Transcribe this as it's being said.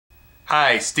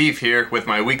Hi, Steve here with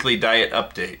my weekly diet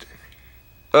update.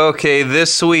 Okay,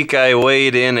 this week I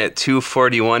weighed in at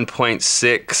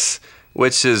 241.6,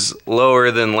 which is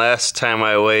lower than last time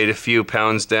I weighed, a few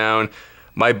pounds down.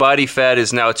 My body fat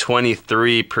is now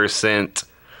 23%.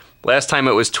 Last time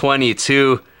it was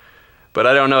 22, but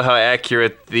I don't know how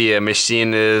accurate the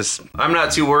machine is. I'm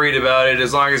not too worried about it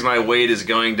as long as my weight is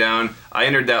going down. I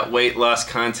entered that weight loss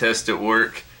contest at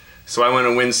work, so I want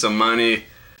to win some money.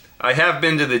 I have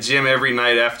been to the gym every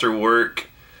night after work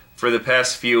for the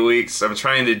past few weeks. I'm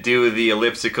trying to do the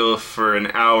elliptical for an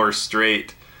hour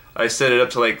straight. I set it up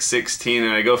to like 16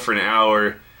 and I go for an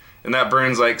hour, and that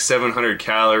burns like 700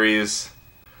 calories.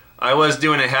 I was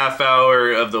doing a half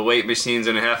hour of the weight machines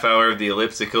and a half hour of the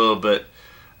elliptical, but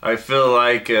I feel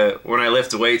like when I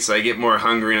lift weights I get more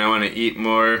hungry and I want to eat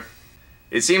more.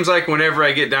 It seems like whenever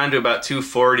I get down to about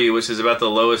 240, which is about the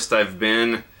lowest I've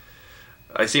been,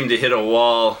 I seem to hit a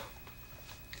wall.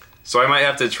 So I might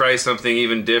have to try something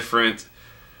even different.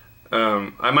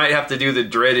 I might have to do the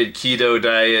dreaded keto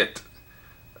diet.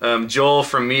 Joel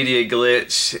from Media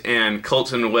Glitch and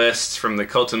Colton West from the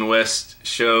Colton West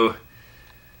show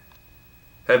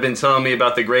have been telling me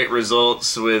about the great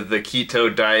results with the keto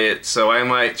diet, so I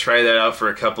might try that out for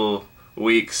a couple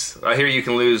weeks. I hear you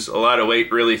can lose a lot of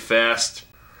weight really fast,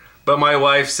 but my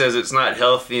wife says it's not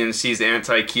healthy and she's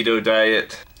anti-keto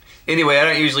diet. Anyway, I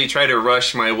don't usually try to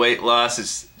rush my weight loss.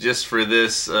 It's just for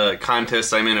this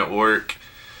contest I'm in at work.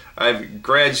 I've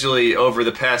gradually, over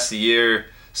the past year,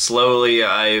 slowly,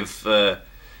 I've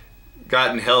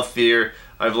gotten healthier.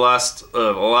 I've lost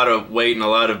a lot of weight and a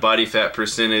lot of body fat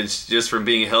percentage just from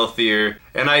being healthier.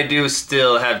 And I do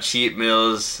still have cheat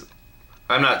meals.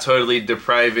 I'm not totally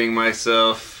depriving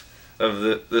myself of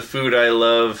the food I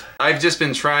love. I've just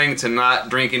been trying to not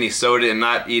drink any soda and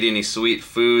not eat any sweet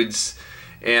foods,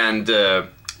 and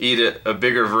eat a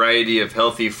bigger variety of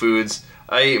healthy foods.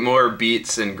 I eat more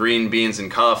beets and green beans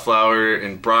and cauliflower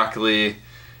and broccoli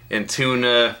and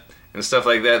tuna and stuff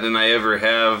like that than I ever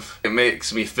have. It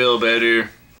makes me feel better.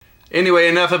 Anyway,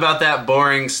 enough about that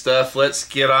boring stuff. Let's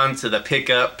get on to the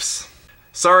pickups.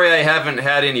 Sorry I haven't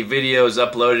had any videos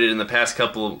uploaded in the past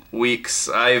couple weeks.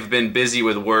 I've been busy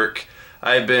with work.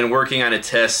 I've been working on a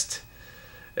test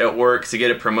at work to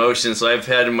get a promotion, so I've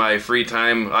had my free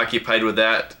time occupied with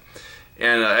that,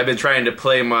 and I've been trying to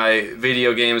play my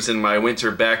video games in my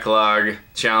Winter Backlog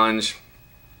challenge,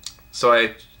 so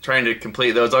I'm trying to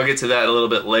complete those. I'll get to that a little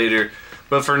bit later,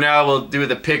 but for now we'll do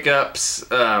the pickups.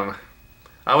 I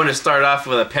want to start off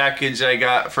with a package I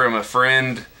got from a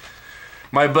friend.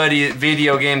 My buddy,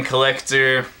 video game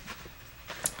collector,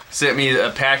 sent me a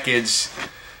package.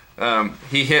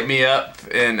 He hit me up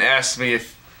and asked me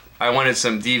if I wanted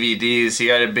some DVDs. He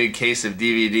got a big case of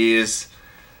DVDs,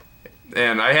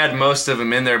 and I had most of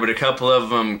them in there, but a couple of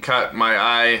them caught my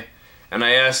eye, and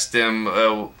I asked him,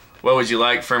 what would you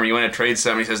like from me? You want to trade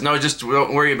something? He says, no, just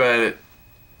don't worry about it.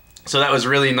 So that was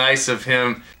really nice of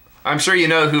him. I'm sure you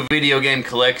know who Video Game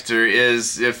Collector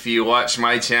is if you watch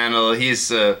my channel. He's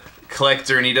a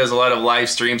collector and he does a lot of live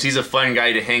streams. He's a fun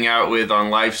guy to hang out with on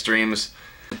live streams,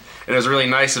 and it was really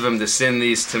nice of him to send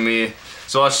these to me.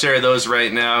 So I'll share those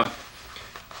right now.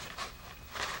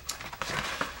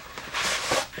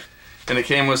 And it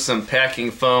came with some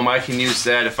packing foam. I can use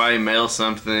that if I mail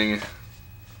something.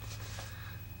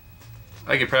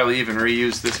 I could probably even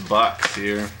reuse this box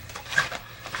here.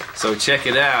 So check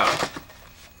it out.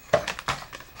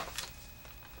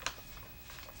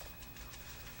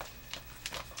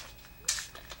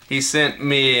 He sent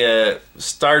me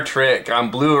Star Trek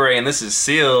on Blu-ray, and this is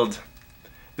sealed.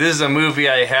 This is a movie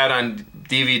I had on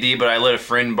DVD, but I let a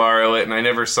friend borrow it and I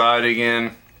never saw it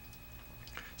again.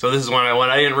 So this is one I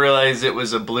want. I didn't realize it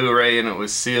was a Blu-ray and it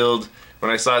was sealed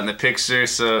when I saw it in the picture,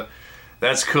 so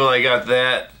that's cool. I got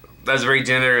that. That's very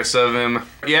generous of him.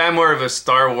 Yeah, I'm more of a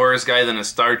Star Wars guy than a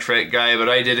Star Trek guy, but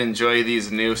I did enjoy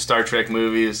these new Star Trek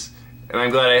movies, and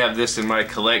I'm glad I have this in my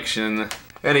collection.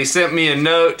 And he sent me a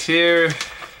note here.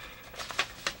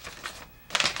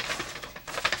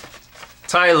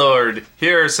 Ty-Lord,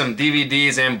 here are some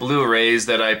DVDs and Blu-rays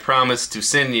that I promised to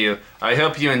send you. I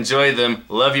hope you enjoy them.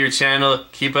 Love your channel.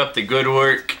 Keep up the good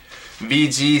work.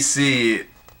 VGC.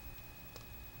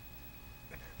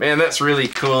 Man, that's really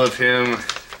cool of him.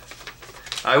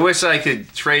 I wish I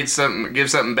could trade something, give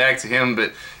something back to him,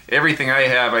 but everything I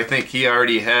have, I think he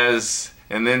already has,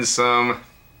 and then some.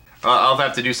 I'll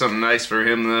have to do something nice for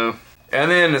him, though. And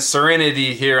then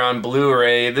Serenity here on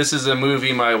Blu-ray. This is a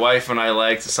movie my wife and I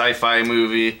liked, a sci-fi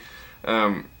movie.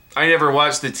 I never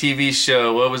watched the TV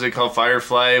show, what was it called,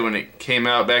 Firefly, when it came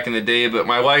out back in the day, but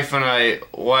my wife and I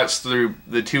watched through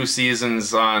the 2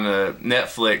 seasons on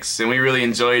Netflix, and we really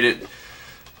enjoyed it.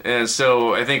 And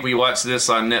so I think we watched this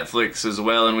on Netflix as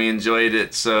well, and we enjoyed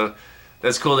it. So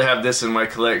that's cool to have this in my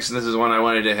collection. This is one I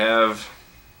wanted to have.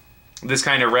 This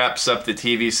kind of wraps up the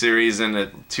TV series in a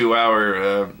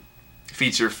 2-hour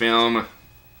feature film.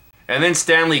 And then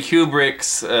Stanley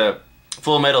Kubrick's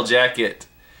Full Metal Jacket.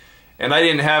 And I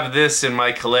didn't have this in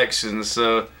my collection,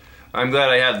 so I'm glad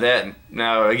I have that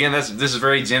now. Again, this is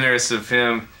very generous of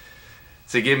him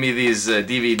to give me these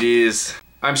DVDs.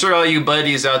 I'm sure all you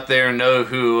buddies out there know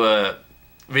who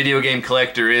Video Game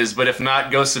Collector is, but if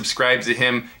not, go subscribe to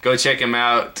him. Go check him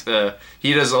out.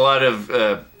 He does a lot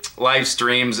of live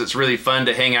streams. It's really fun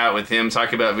to hang out with him,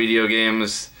 talk about video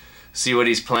games, see what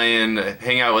he's playing,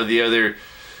 hang out with the other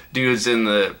dudes in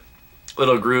the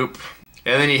little group.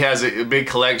 And then he has a big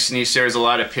collection. He shares a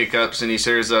lot of pickups, and he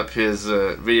shares up his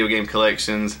video game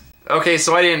collections. Okay,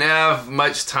 so I didn't have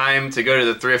much time to go to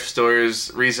the thrift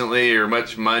stores recently, or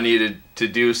much money to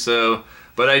do so,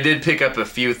 but I did pick up a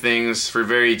few things for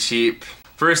very cheap.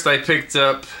 First, I picked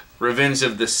up Revenge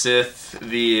of the Sith,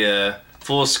 the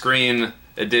full screen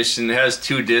edition. It has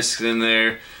 2 discs in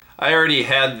there. I already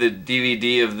had the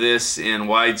DVD of this in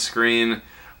widescreen,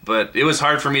 but it was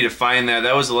hard for me to find that.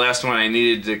 That was the last one I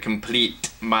needed to complete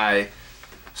my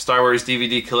Star Wars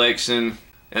DVD collection.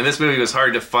 And this movie was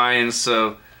hard to find,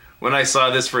 so when I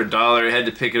saw this for $1, I had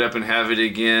to pick it up and have it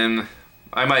again.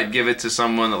 I might give it to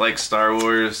someone that likes Star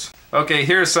Wars. Okay,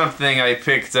 here's something I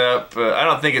picked up. I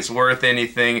don't think it's worth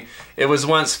anything. It was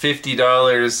once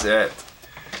 $50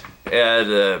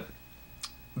 at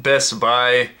Best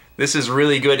Buy. This is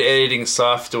really good editing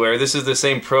software. This is the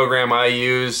same program I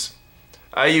use.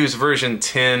 I use version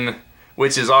 10,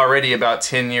 which is already about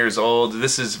 10 years old.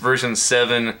 This is version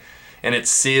 7, and it's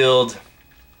sealed.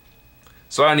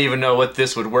 So I don't even know what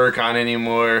this would work on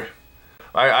anymore.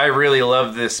 I really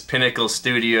love this Pinnacle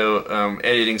Studio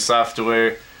editing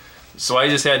software. So I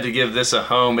just had to give this a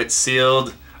home. It's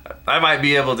sealed. I might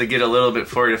be able to get a little bit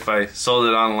for it if I sold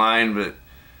it online, but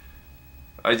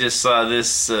I just saw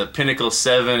this Pinnacle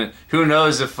 7. Who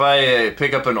knows, if I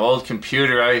pick up an old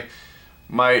computer, I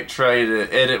might try to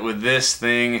edit with this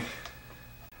thing.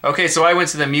 Okay, so I went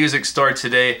to the music store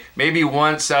today. Maybe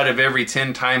once out of every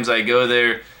 10 times I go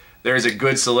there, there's a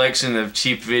good selection of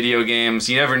cheap video games.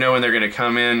 You never know when they're going to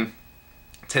come in.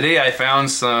 Today I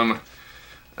found some.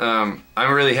 I'm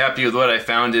really happy with what I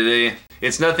found today.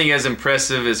 It's nothing as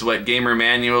impressive as what Gamer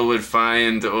Manual would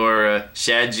find, or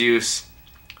Shad Juice.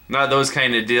 Not those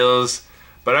kind of deals.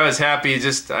 But I was happy,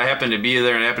 I happened to be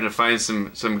there and I happened to find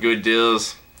some good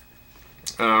deals.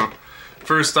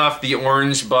 First off, the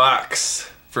orange box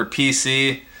for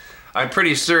PC. I'm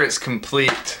pretty sure it's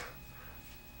complete.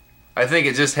 I think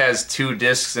it just has 2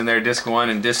 discs in there, disc 1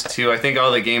 and disc 2. I think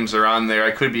all the games are on there.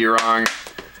 I could be wrong.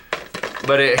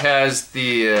 But it has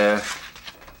the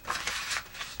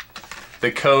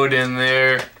code in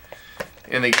there,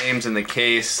 and the games in the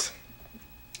case.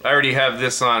 I already have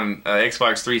this on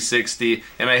Xbox 360,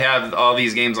 and I have all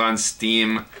these games on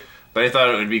Steam. But I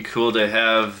thought it would be cool to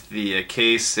have the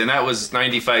case, and that was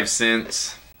 95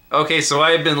 cents. Okay, so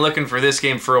I've been looking for this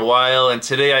game for a while, and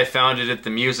today I found it at the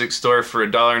music store for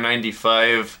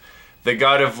 $1.95. The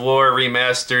God of War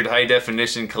Remastered High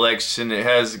Definition Collection. It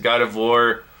has God of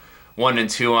War 1 and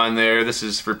 2 on there. This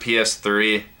is for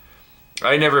PS3.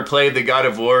 I never played the God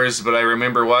of Wars, but I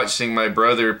remember watching my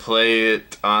brother play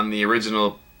it on the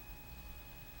original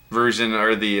version,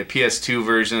 or the PS2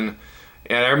 version.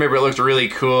 And I remember it looked really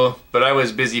cool, but I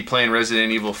was busy playing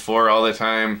Resident Evil 4 all the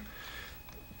time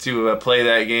to play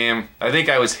that game. I think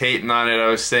I was hating on it. I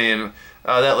was saying,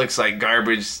 oh, that looks like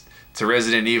garbage to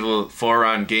Resident Evil 4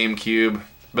 on GameCube.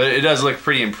 But it does look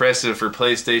pretty impressive for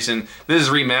PlayStation. This is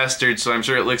remastered, so I'm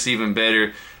sure it looks even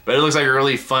better. But it looks like a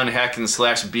really fun hack and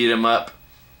slash beat 'em up.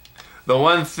 The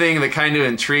one thing that kind of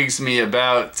intrigues me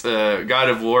about God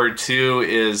of War 2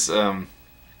 is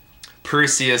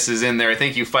Perseus is in there. I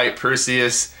think you fight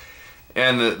Perseus,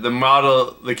 and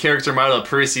the character model of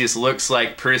Perseus looks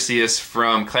like Perseus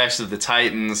from Clash of the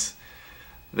Titans,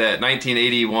 that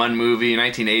 1981 movie,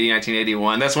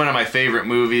 1981. That's one of my favorite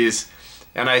movies,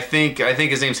 and I think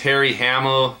his name's Harry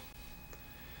Hamill,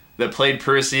 that played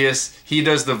Perseus. He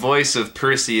does the voice of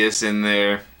Perseus in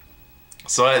there,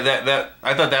 so I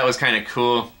thought that was kind of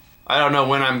cool. I don't know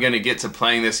when I'm gonna get to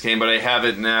playing this game, but I have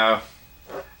it now.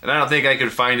 And I don't think I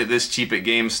could find it this cheap at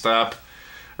GameStop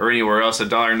or anywhere else,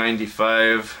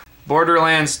 $1.95.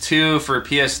 Borderlands 2 for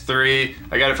PS3.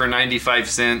 I got it for 95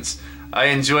 cents. I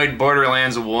enjoyed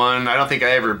Borderlands 1. I don't think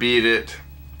I ever beat it.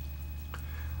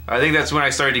 I think that's when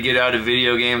I started to get out of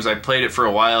video games. I played it for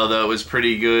a while though. It was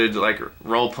pretty good, like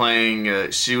role-playing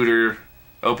shooter,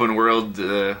 open world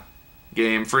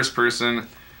game, first person.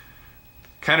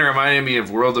 Kind of reminded me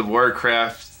of World of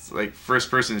Warcraft, like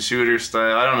first-person shooter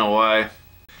style. I don't know why.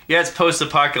 Yeah, it's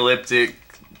post-apocalyptic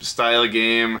style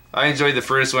game. I enjoyed the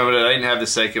first one, but I didn't have the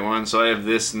second one, so I have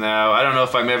this now. I don't know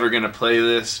if I'm ever going to play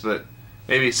this, but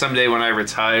maybe someday when I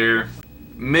retire.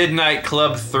 Midnight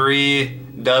Club 3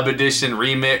 Dub Edition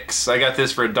Remix. I got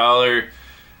this for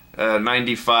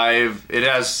 $1.95. It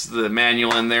has the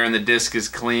manual in there and the disc is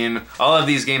clean. All of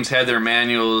these games had their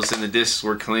manuals and the discs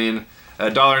were clean.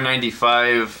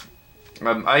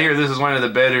 $1.95. I hear this is one of the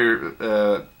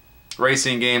better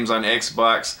racing games on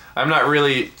Xbox. I'm not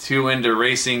really too into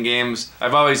racing games.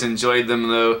 I've always enjoyed them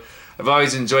though. I've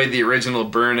always enjoyed the original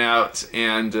Burnout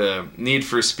and Need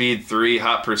for Speed 3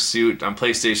 Hot Pursuit on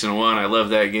PlayStation 1. I love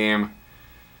that game.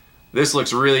 This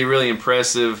looks really, really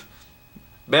impressive.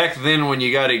 Back then when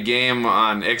you got a game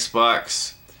on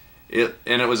Xbox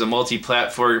and it was a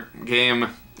multi-platform game,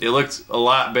 it looked a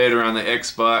lot better on the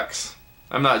Xbox.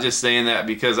 I'm not just saying that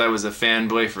because I was a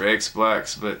fanboy for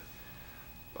Xbox, but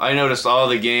I noticed all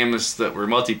the games that were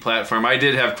multi-platform. I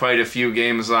did have quite a few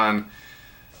games on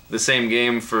the same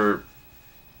game for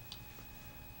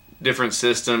different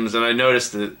systems, and I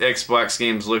noticed that Xbox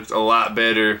games looked a lot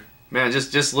better. Man,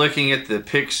 just looking at the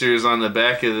pictures on the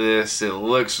back of this, it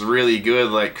looks really good,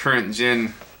 like current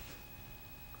gen.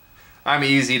 I'm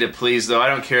easy to please though. I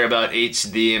don't care about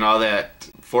HD and all that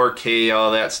 4K,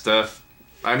 all that stuff.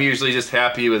 I'm usually just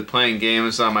happy with playing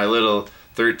games on my little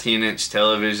 13-inch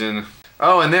television.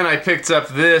 Oh, and then I picked up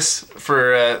this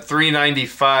for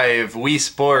 $3.95, Wii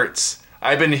Sports.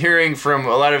 I've been hearing from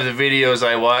a lot of the videos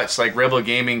I watch, like Rebel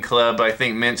Gaming Club, I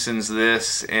think mentions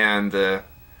this, and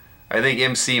I think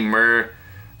MC Murr.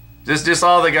 Just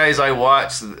all the guys I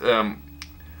watch.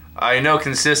 I know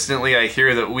consistently I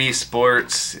hear that Wii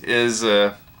Sports is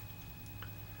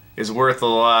worth a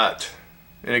lot,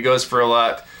 and it goes for a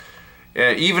lot.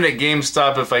 Even at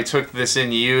GameStop, if I took this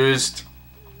in used,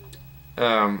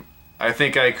 I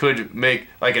think I could make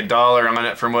like $1 on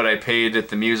it from what I paid at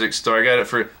the music store. I got it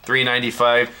for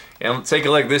 $3.95. And take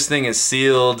a look, this thing is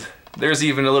sealed. There's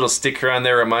even a little sticker on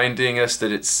there reminding us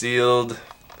that it's sealed.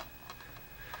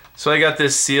 So I got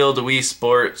this sealed Wii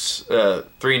Sports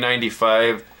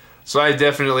 $3.95. So I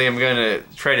definitely am going to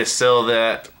try to sell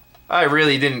that. I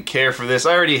really didn't care for this.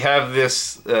 I already have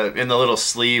this in the little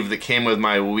sleeve that came with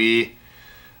my Wii.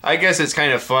 I guess it's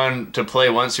kind of fun to play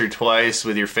once or twice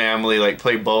with your family, like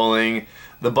play bowling.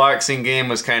 The boxing game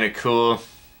was kind of cool.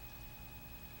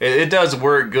 It does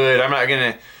work good. I'm not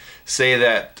going to say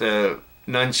that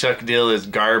nunchuck deal is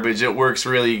garbage. It works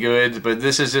really good, but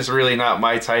this is just really not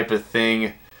my type of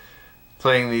thing.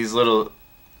 Playing these little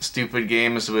stupid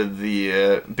games with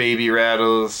the baby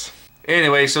rattles.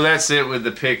 Anyway, so that's it with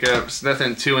the pickups.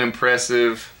 Nothing too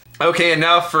impressive. Okay, and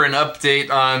now for an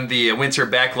update on the Winter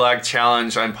Backlog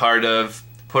challenge I'm part of,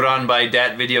 put on by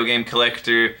Dat Video Game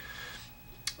Collector.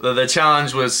 The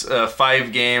challenge was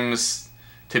 5 games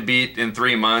to beat in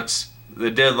 3 months. The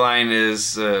deadline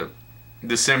is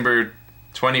December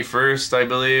 21st, I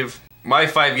believe. My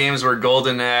 5 games were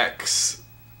Golden Axe,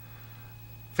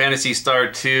 Phantasy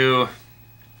Star 2,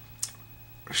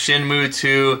 Shenmue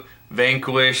 2,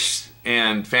 Vanquish,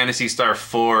 and Phantasy Star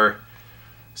 4.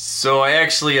 So I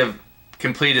actually have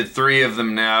completed 3 of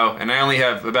them now, and I only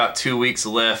have about 2 weeks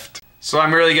left. So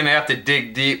I'm really going to have to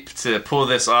dig deep to pull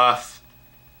this off.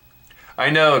 I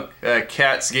know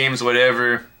Cat's Games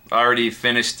Whatever already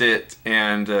finished it,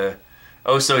 and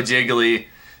Oh So Jiggly,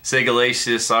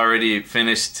 Segalacious already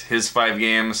finished his 5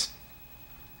 games.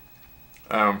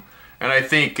 And I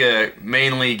think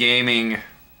Mainly Gaming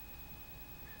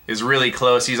is really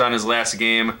close. He's on his last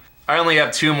game. I only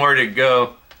have 2 more to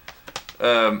go.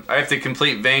 I have to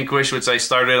complete Vanquish, which I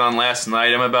started on last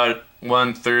night. I'm about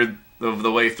 1/3 of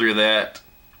the way through that.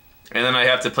 And then I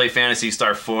have to play Phantasy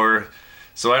Star 4.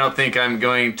 So I don't think I'm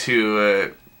going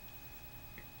to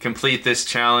complete this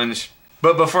challenge.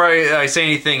 But before I say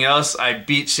anything else, I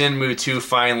beat Shenmue 2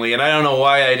 finally. And I don't know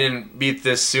why I didn't beat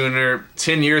this sooner.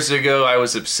 10 years ago, I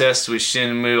was obsessed with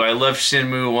Shenmue. I love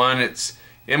Shenmue 1. It's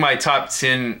in my top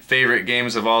 10 favorite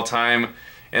games of all time.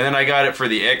 And then I got it for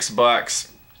the Xbox.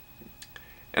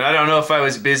 And I don't know if I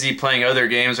was busy playing other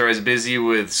games or I was busy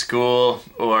with school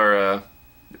or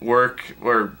work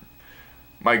or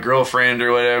my girlfriend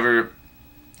or whatever.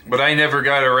 But I never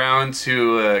got around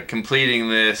to completing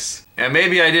this. And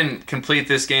maybe I didn't complete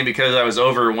this game because I was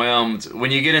overwhelmed.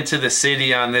 When you get into the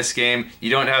city on this game, you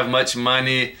don't have much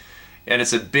money. And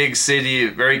it's a big city,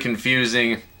 very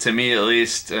confusing to me at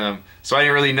least. So I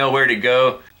didn't really know where to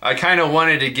go. I kind of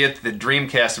wanted to get the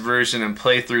Dreamcast version and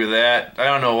play through that. I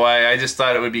don't know why, I just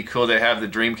thought it would be cool to have the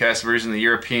Dreamcast version, the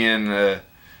European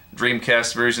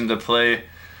Dreamcast version to play.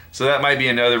 So that might be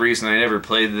another reason I never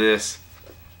played this.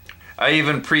 I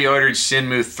even pre-ordered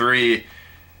Shenmue 3,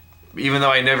 even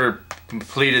though I never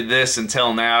completed this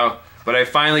until now. But I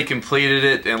finally completed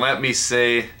it, and let me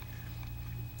say,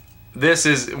 this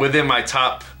is within my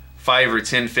top 5 or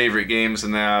 10 favorite games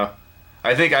now.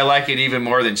 I think I like it even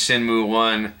more than Shenmue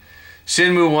 1.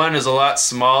 Shenmue 1 is a lot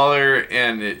smaller,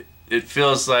 and it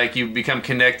feels like you become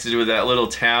connected with that little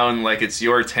town like it's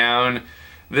your town.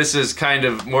 This is kind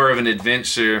of more of an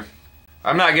adventure.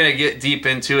 I'm not going to get deep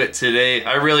into it today.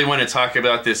 I really want to talk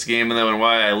about this game though and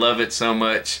why I love it so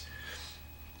much.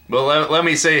 But let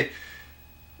me say,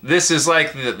 this is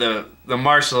like the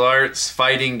martial arts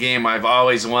fighting game I've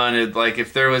always wanted. Like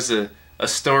if there was a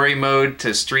story mode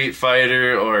to Street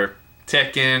Fighter or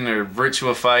Tekken or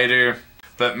Virtua Fighter.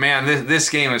 But man, this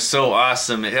game is so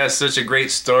awesome. It has such a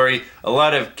great story, a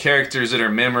lot of characters that are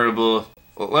memorable.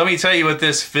 Let me tell you what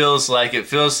this feels like. It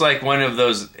feels like one of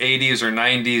those 80s or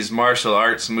 90s martial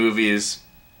arts movies,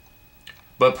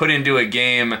 but put into a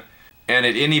game. And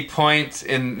at any point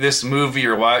in this movie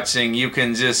you're watching, you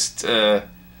can just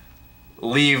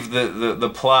leave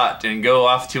the plot and go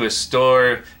off to a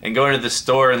store and go into the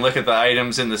store and look at the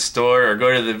items in the store, or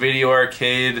go to the video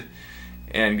arcade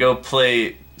and go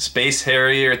play Space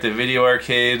Harrier at the video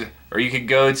arcade, or you could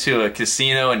go to a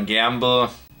casino and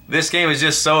gamble. This game is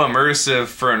just so immersive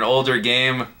for an older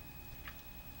game.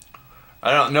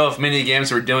 I don't know if many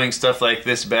games were doing stuff like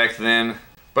this back then,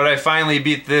 but I finally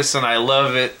beat this and I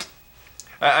love it.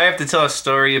 I have to tell a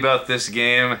story about this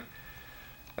game.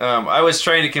 I was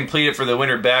trying to complete it for the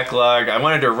Winter Backlog. I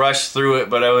wanted to rush through it,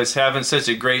 but I was having such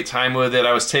a great time with it.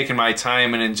 I was taking my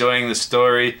time and enjoying the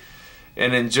story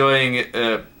and enjoying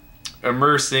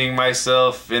immersing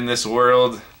myself in this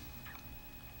world.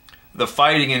 The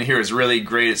fighting in here is really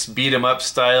great. It's beat 'em up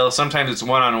style. Sometimes it's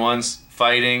one-on-one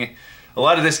fighting. A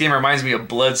lot of this game reminds me of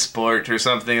Bloodsport or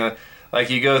something.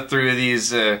 Like you go through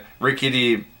these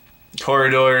rickety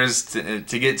corridors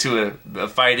to get to a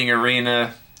fighting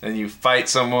arena, and you fight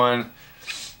someone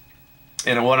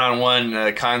in a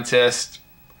one-on-one contest.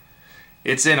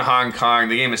 It's in Hong Kong.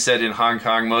 The game is set in Hong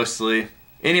Kong mostly.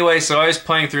 Anyway, so I was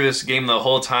playing through this game the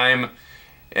whole time,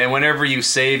 and whenever you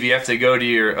save, you have to go to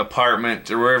your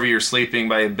apartment or wherever you're sleeping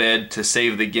by a bed to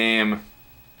save the game.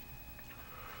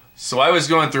 So I was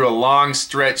going through a long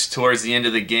stretch towards the end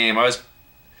of the game.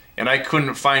 And I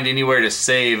couldn't find anywhere to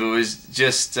save. It was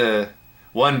just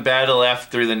one battle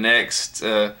after the next,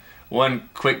 one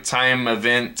quick time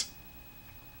event,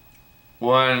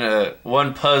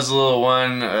 one puzzle,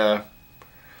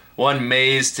 one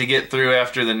maze to get through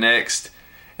after the next,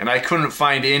 and I couldn't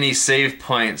find any save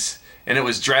points, and it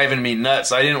was driving me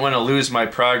nuts. I didn't want to lose my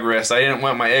progress. I didn't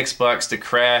want my Xbox to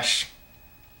crash.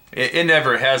 It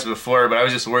never has before, but I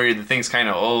was just worried the thing's kind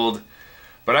of old.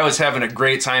 But I was having a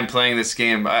great time playing this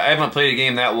game. I haven't played a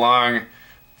game that long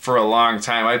for a long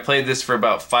time. I played this for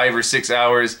about 5 or 6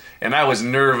 hours, and I was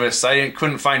nervous. I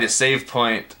couldn't find a save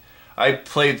point. I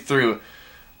played through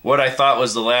what I thought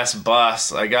was the last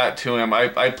boss. I got to him.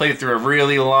 I played through a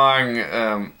really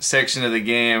long section of the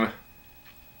game,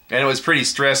 and it was pretty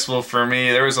stressful for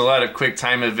me. There was a lot of quick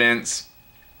time events,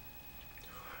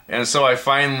 and so I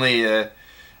finally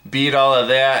beat all of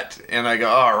that, and I go,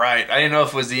 all right. I didn't know if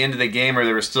it was the end of the game or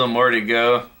there was still more to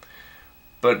go,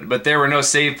 but there were no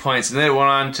save points. And then it went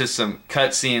on to some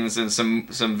cutscenes and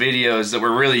some videos that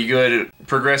were really good at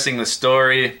progressing the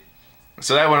story.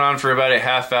 So that went on for about a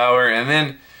half hour, and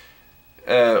then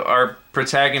our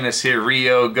protagonist here,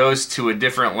 Rio, goes to a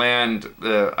different land.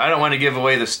 I don't want to give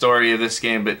away the story of this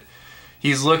game, but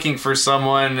he's looking for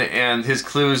someone, and his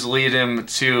clues lead him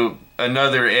to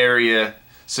another area.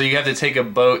 So you have to take a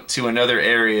boat to another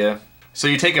area. So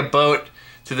you take a boat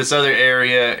to this other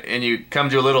area, and you come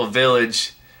to a little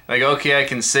village. And I go, okay, I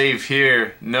can save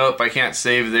here. Nope, I can't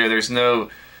save there. There's no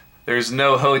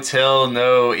hotel,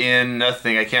 no inn,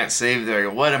 nothing. I can't save there. I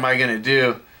go, what am I gonna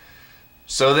do?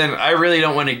 So then I really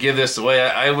don't want to give this away.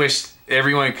 I wish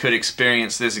everyone could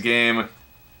experience this game.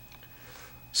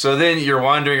 So then you're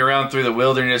wandering around through the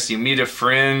wilderness. You meet a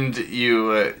friend.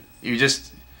 You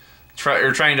just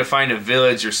you're trying to find a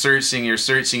village. You're searching.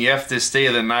 You have to stay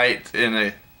the night in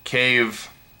a cave.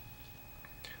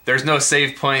 There's no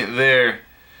save point there.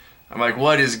 I'm like,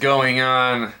 what is going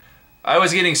on? I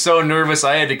was getting so nervous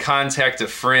I had to contact a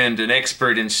friend, an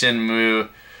expert in Shenmue.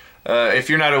 If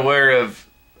you're not aware of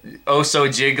So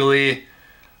Jiggly,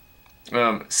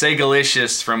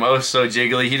 Segalicious from So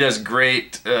Jiggly, he does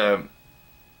great.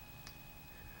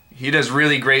 He does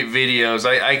really great videos.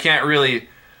 I can't really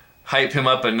hype him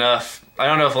up enough. I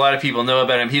don't know if a lot of people know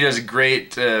about him. He does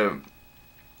great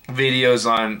videos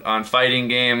on fighting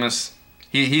games.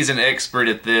 He's an expert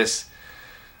at this.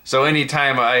 So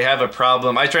anytime I have a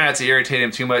problem, I try not to irritate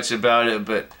him too much about it,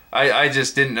 but I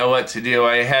just didn't know what to do.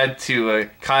 I had to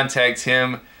contact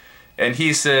him, and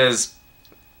he says,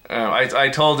 I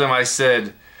told him, I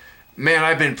said, man,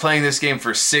 I've been playing this game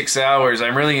for 6 hours.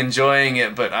 I'm really enjoying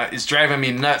it, but it's driving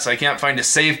me nuts. I can't find a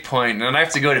save point, and I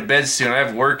have to go to bed soon. I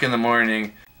have work in the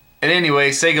morning. And anyway,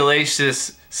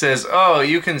 Segalacious says, oh,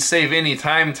 you can save any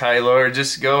time, Tylor.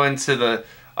 Just go into the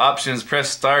options, press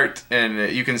start,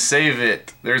 and you can save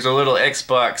it. There's a little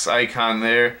Xbox icon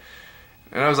there.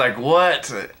 And I was like,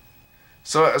 what?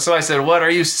 So I said, what,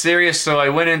 are you serious? So I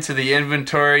went into the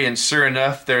inventory, and sure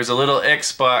enough, there's a little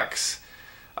Xbox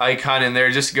icon in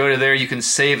there. Just go to there, you can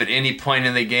save at any point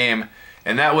in the game.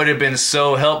 And that would have been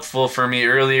so helpful for me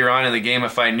earlier on in the game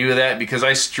if I knew that, because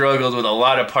I struggled with a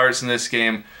lot of parts in this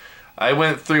game. I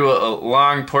went through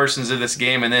long portions of this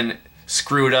game and then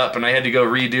screwed up, and I had to go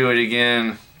redo it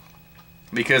again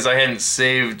because I hadn't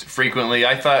saved frequently.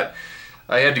 I thought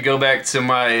I had to go back to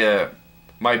my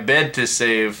my bed to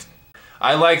save.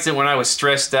 I liked it when I was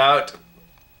stressed out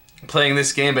playing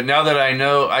this game, but now that I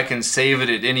know I can save it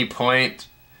at any point,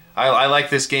 I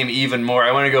like this game even more.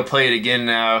 I want to go play it again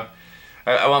now.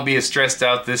 I won't be as stressed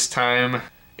out this time.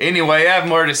 Anyway, I have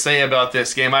more to say about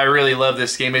this game. I really love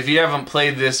this game. If you haven't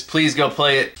played this, please go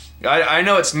play it. I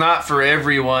know it's not for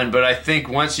everyone, but I think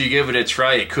once you give it a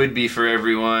try, it could be for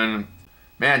everyone.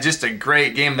 Man, just a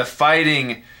great game. The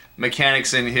fighting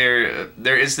mechanics in here,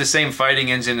 it's the same fighting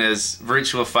engine as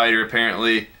Virtua Fighter,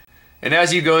 apparently. And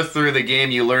as you go through the game,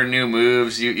 you learn new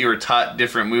moves. You are taught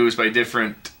different moves by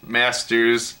different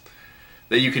masters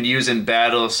that you can use in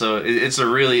battle, so it's a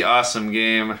really awesome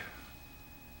game.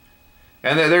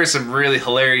 And there's some really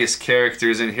hilarious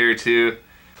characters in here too.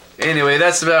 Anyway,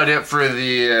 that's about it for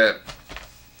the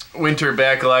Winter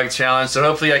Backlog Challenge, so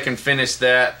hopefully I can finish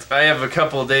that. I have a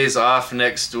couple days off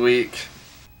next week.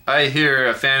 I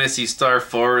hear Phantasy Star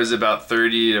 4 is about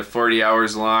 30 to 40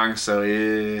 hours long, so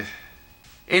yeah.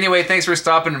 Anyway, thanks for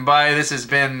stopping by. This has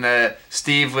been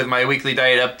Steve with my weekly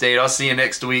diet update. I'll see you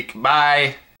next week.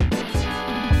 Bye!